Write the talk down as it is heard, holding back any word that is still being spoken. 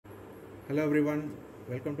Hello everyone,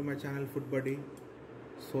 welcome to my channel Food Buddy.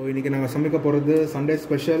 So இன்னைக்கு நாங்க சமைக்க போறது Sunday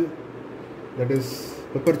special, that is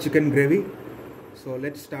pepper chicken gravy. So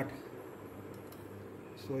let's start.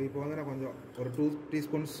 So இப்போ வந்து நான் கொஞ்சம் ஒரு 2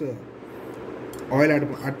 teaspoons oil add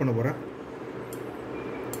பண்ண போறேன்.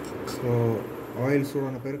 So oil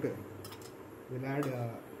சூடான பிறகு we'll add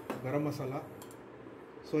garam masala.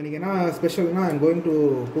 So இன்னைக்கு என்ன ஸ்பெஷல்னா I'm going to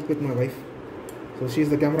cook with my wife. So she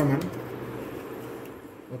is the cameraman.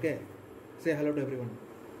 Okay. Say hello to everyone.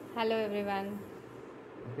 Hello everyone.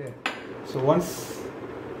 Okay. So once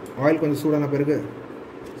oil konja soodana peragu,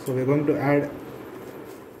 so we are going to add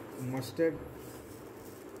mustard.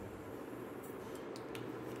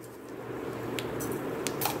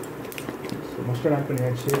 So mustard add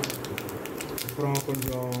பண்ணியாச்சு. அப்புறம்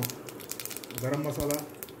கொஞ்சம் garam masala.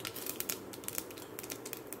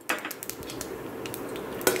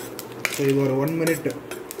 So இது ஒரு 1 minute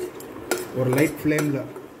ஒரு light flame ல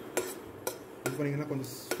பண்ணிங்கன்னா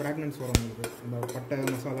கொஞ்சம் fragrance வரும் உங்களுக்கு இந்த பட்டை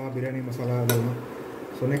மசாலா பிரியாணி மசாலா அதெல்லாம்.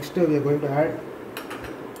 So next we are going to add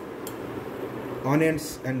onions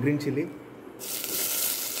and green chilli.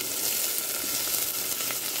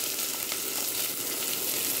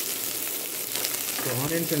 So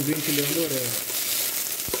onions and green chilli வந்து ஒரு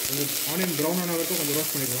ஆனியன் ப்ரௌன் ஆன வரைக்கும் கொஞ்சம்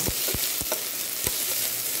ரோஸ்ட் பண்ணிடலாம்.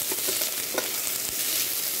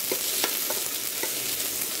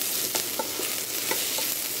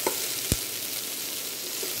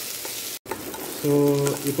 ஸோ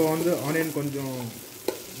இப்போ வந்து ஆனியன் కొంచెం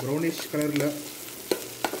బ్రౌనిష్ కలర్లో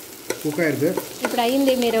కుక్ అయ్యింది. ఇప్పుడు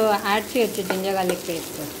అయింది, మీరు యాడ్ చేయొచ్చు జింజర్ గార్లిక్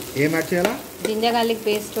పేస్ట్. ఏం యాడ్ చేయాలా? జింజర్ గార్లిక్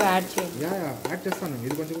పేస్ట్ యాడ్ చేయండి. యా యాడ్ చేస్తాను.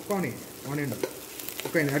 ఇది కొంచెం కుక్ అవని ఆనియన్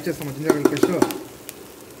కుక్ అయింది. యాడ్ చేస్తామా జింజర్ గార్లిక్ పేస్ట్?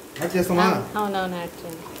 యాడ్ చేస్తామా? అవునవును యాడ్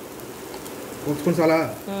చేయండి. ఒక స్పూన్ చాలా?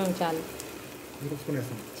 చాలు. ఇంకొక స్పూన్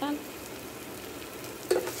వేస్తాం. చాలు.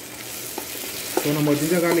 ஸோ நம்ம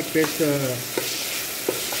ஜிஞ்சர் கார்லிக் பேஸ்ட்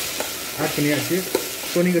ஆட் பண்ணியாச்சு.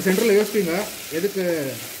 ஸோ நீங்கள் சென்ட்ரலில் யோசிப்பீங்க எதுக்கு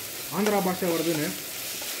ஆந்திரா பாஷா வருதுன்னு.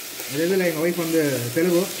 அது இதில் எங்கள் ஒய்ஃப் வந்து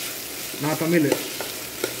தெலுங்கு, நான் தமிழ்.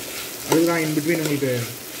 அதுதான் இன் பிட்வீன் உங்களுக்கு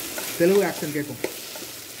தெலுங்கு ஆக்சன் கேட்கும்.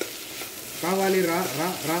 காவாலி ரா ரா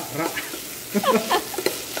ரா ரா.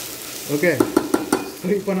 ஓகே.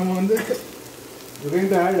 ஸோ இப்போ நம்ம வந்து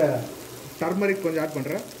இந்த ஆட் டர்மரிக் கொஞ்சம் ஆட்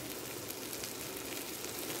பண்ணுறேன்.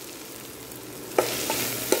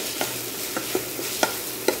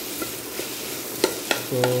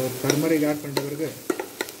 ஸோ டர்மரிக் ஆட் பண்ணிட்ட பிறகு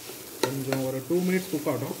கொஞ்சம் ஒரு 2 minutes குக்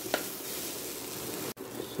ஆகட்டும்.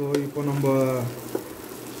 ஸோ இப்போ நம்ம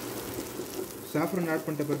சாஃப்ரன் ஆட்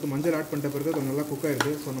பண்ணிட்ட பிறகு, மஞ்சள் ஆட் பண்ணிட்ட பிறகு கொஞ்சம் நல்லா குக்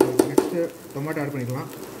ஆகிருக்கு. ஸோ நம்ம நெக்ஸ்ட்டு டொமேட்டோ ஆட் பண்ணிக்கலாம்.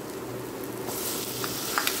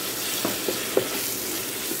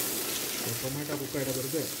 ஸோ டொமேட்டோ குக் ஆகிட்ட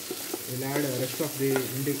பிறகு இதில் add rest of the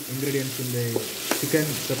ingredients இந்த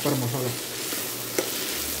சிக்கன் பெப்பர் மசாலா.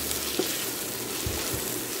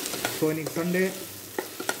 ஸோ இன்றைக்கி சண்டே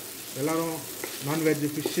எல்லோரும் நான்வெஜ்,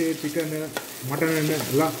 ஃபிஷ்ஷு, சிக்கனு, மட்டனு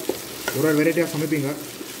எல்லாம் ஒரு வெரைட்டியாக சமைப்பீங்க.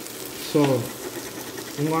 ஸோ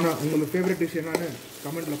உங்களுக்கு ஃபேவரட் டிஷ் என்னன்னு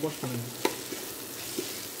கமெண்ட்டில் போஸ்ட் பண்ணுங்கள்.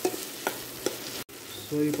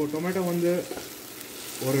 ஸோ இப்போ டொமேட்டோ வந்து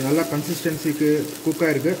ஒரு நல்ல கன்சிஸ்டன்சிக்கு குக்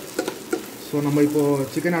ஆகிருக்கு. ஸோ நம்ம இப்போது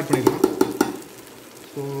சிக்கன் ஆட் பண்ணிக்கலாம்.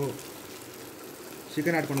 ஸோ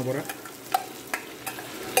சிக்கன் ஆட் பண்ண போகிறேன்.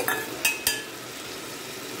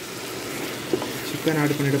 சிக்கன்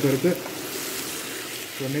ஆட் பண்ணிட்ட பிறகு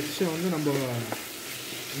ஸோ நெக்ஸ்ட்டு வந்து நம்ம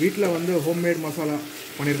வீட்டில் வந்து ஹோம்மேட் மசாலா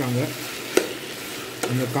பண்ணியிருக்காங்க.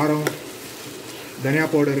 இந்த காரம், தனியா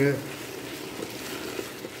பவுடரு,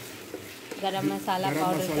 கரம் மசாலா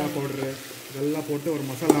பவுடரு இதெல்லாம் போட்டு ஒரு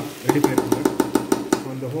மசாலா ரெடி பண்ணியிருக்காங்க. ஸோ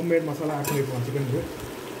அந்த ஹோம்மேட் மசாலா ஆட் பண்ணியிருக்கோம் சிக்கனுக்கு.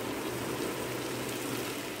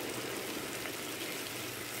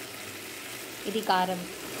 ఇది కారం.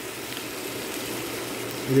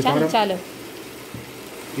 ఇది కారం. చాలు.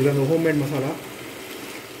 இது அந்த ஹோம்மேட் மசாலா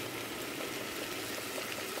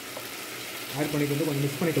ஆட் பண்ணிக்கிட்டு கொஞ்சம்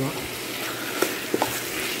மிக்ஸ் பண்ணிக்கலாம்.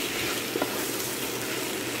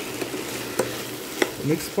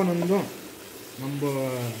 மிக்ஸ் பண்ணதும் நம்ம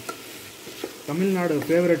தமிழ்நாடு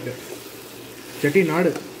ஃபேவரட்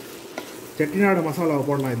செட்டிநாடு மசாலாவை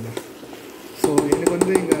போடலாம் இல்லை. ஸோ எனக்கு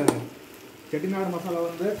வந்து இங்கே செட்டிநாடு மசாலா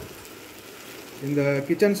வந்து இந்த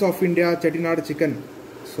kitchens of India Chettinad chicken.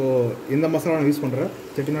 So இந்த மசாலா நான் யூஸ் பண்ணுறேன்,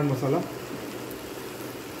 செட்டிநாடு மசாலா.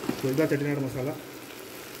 ஸோ இதுதான் செட்டிநாடு மசாலா.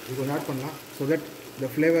 இது கொஞ்சம் ஆட் பண்ணலாம். So that the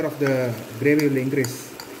flavour of the gravy will increase.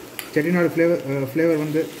 Chettinad flavour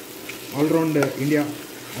வந்து all-round India,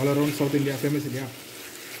 all around south India famous இல்லையா.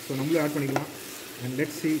 ஸோ நம்மளும் ஆட் பண்ணிக்கலாம். And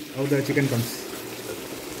let's see have the chicken comes.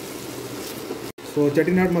 So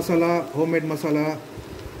Chettinad masala, homemade masala,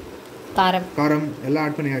 காரம் எல்லாம்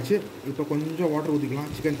ஆட் பண்ணியாச்சு. இப்போ கொஞ்சம் வாட்டர் ஊற்றிக்கலாம்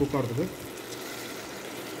சிக்கன் குக் ஆகிறதுக்கு.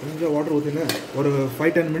 கொஞ்சம் வாட்டர் ஊற்றின்னு ஒரு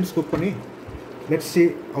 5-10 மினிட்ஸ் குக் பண்ணி let's see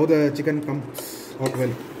how the chicken comes out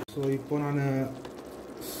well. So இப்போ நான்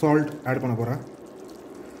சால்ட் ஆட் பண்ண போகிறேன்.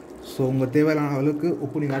 ஸோ உங்கள் தேவையான அளவுக்கு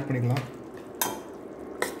உப்பு நீங்கள் ஆட் பண்ணிக்கலாம்.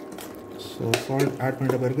 ஸோ சால்ட் ஆட்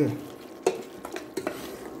பண்ணிட்ட பிறகு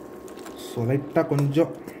ஸோ லைட்டாக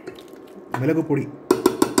கொஞ்சம் மிளகு பொடி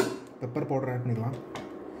பெப்பர் பவுடர் ஆட் பண்ணிக்கலாம்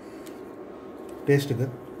டேஸ்ட்டுக்கு.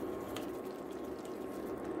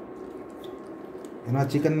 ஏன்னா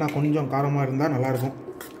சிக்கன்னா கொஞ்சம் காரமாக இருந்தால் நல்லாயிருக்கும்.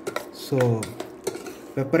 ஸோ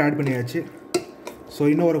பெப்பர் ஆட் பண்ணியாச்சு. ஸோ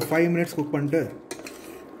இன்னும் ஒரு 5 மினிட்ஸ் குக் பண்ணிட்டு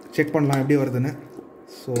செக் பண்ணலாம் எப்படி வருதுன்னு.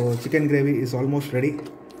 So chicken gravy is almost ready.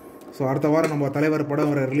 So அடுத்த வாரம் நம்ம தலைவர்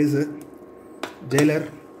படம் வர release Jailer.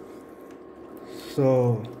 So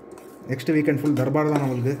next weekend full Darbar தான்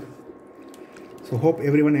நம்மளுக்கு. So hope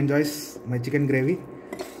every one enjoys my chicken gravy.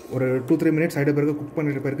 ஒரு 2-3 மினிட்ஸ் ஆகிட்ட பிறகு குக்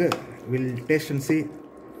பண்ணிட்ட பிறகு will taste and see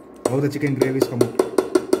how the chicken gravy is come out.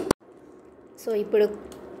 So ఇప్పుడు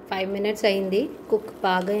 5 మినిట్స్ అయింది, కుక్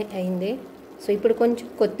బాగా అయింది. సో ఇప్పుడు కొంచెం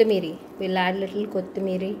కొత్తిమీరి, will add little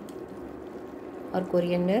కొత్తిమీరి are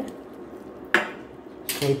coriander.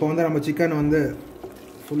 So இப்போ வந்து நம்ம சிக்கன் வந்து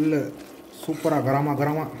ஃபுல்லு சூப்பராக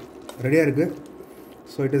கரமாக ரெடியாக இருக்குது.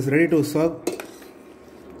 So it is ready to serve.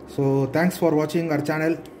 So thanks for வாட்சிங் our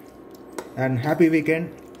channel and happy weekend.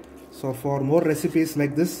 So for more recipes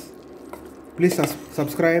like this, please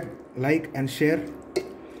subscribe, like and share.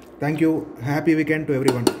 Thank you. Happy weekend to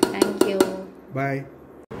everyone. Thank you. Bye.